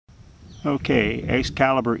Okay,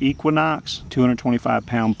 Excalibur Equinox, 225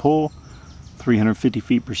 pound pull, 350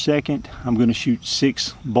 feet per second. I'm going to shoot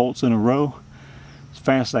 6 bolts in a row as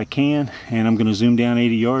fast as I can, and I'm going to zoom down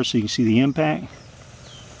 80 yards so you can see the impact.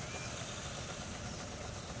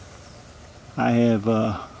 I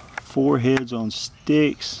have 4 heads on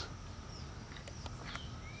sticks.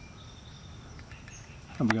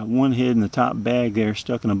 I've got 1 head in the top bag there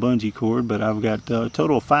stuck in a bungee cord, but I've got a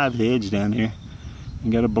total of 5 heads down there.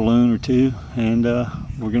 And got a balloon or 2, and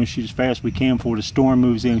we're going to shoot as fast as we can before the storm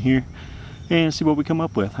moves in here and see what we come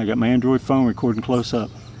up with. I got my Android phone recording close up.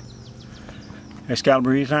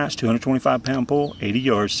 Excalibur Equinox, 225 pound pull, 80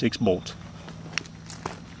 yards, 6 bolts.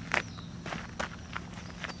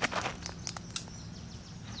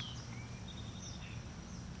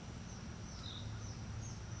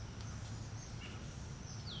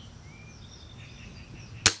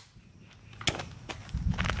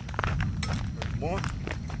 One.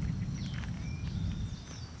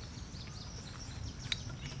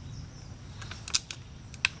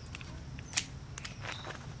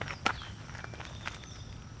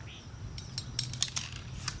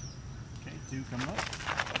 Okay, 2 coming up.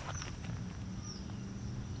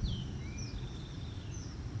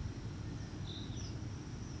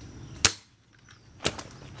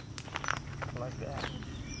 Like that.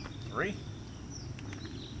 3.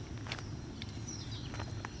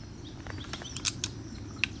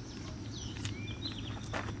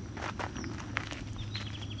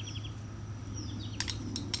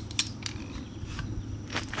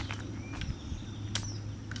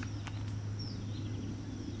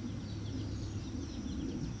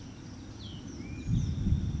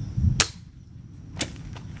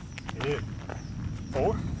 Good.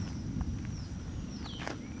 4.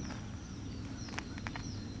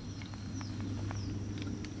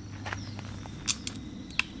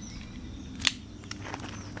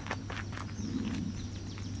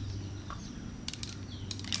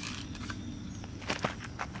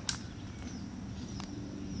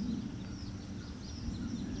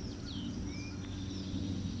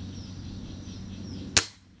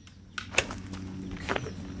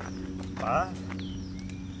 Good. 5.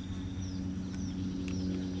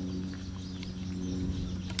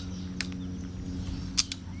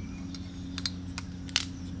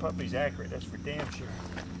 Puppy's accurate, that's for damn sure.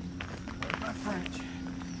 Where's my French?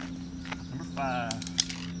 Number 5.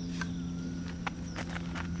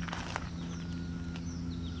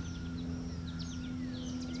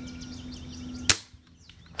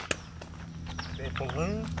 That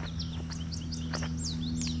balloon.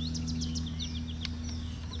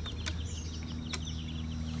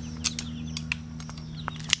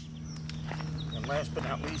 And last but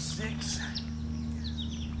not least, 6.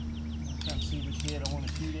 Trying to see which head I want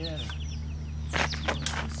to shoot at.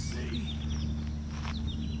 Let's see.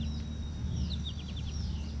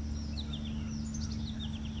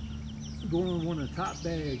 Going on one of the top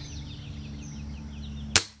bags.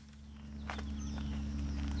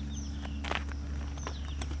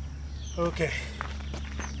 Okay.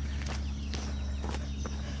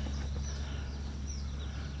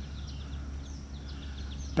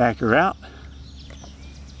 Back her out.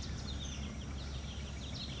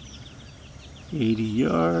 80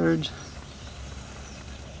 yards.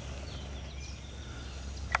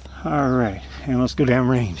 All right, and let's go down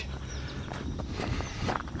range.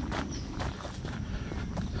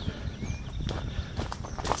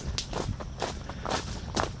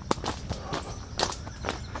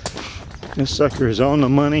 This sucker is on the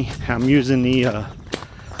money. I'm using the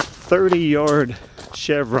 30-yard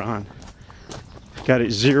chevron. Got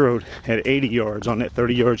it zeroed at 80 yards on that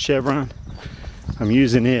 30-yard chevron. I'm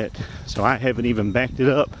using it, so I haven't even backed it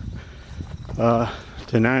up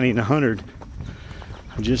to 90 and 100.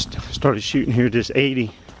 I just started shooting here just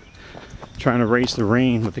 80, trying to race the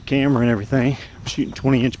rain with the camera and everything. I'm shooting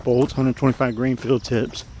 20-inch bolts, 125 grain field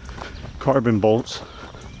tips, carbon bolts.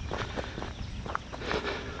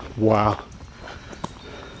 Wow.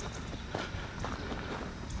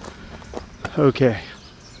 Okay,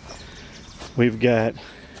 we've got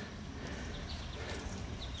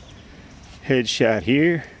headshot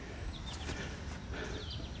here,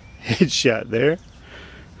 headshot there,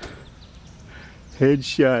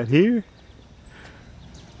 headshot here,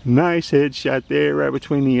 nice headshot there right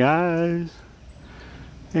between the eyes,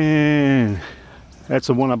 and that's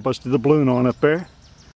the one I busted the balloon on up there.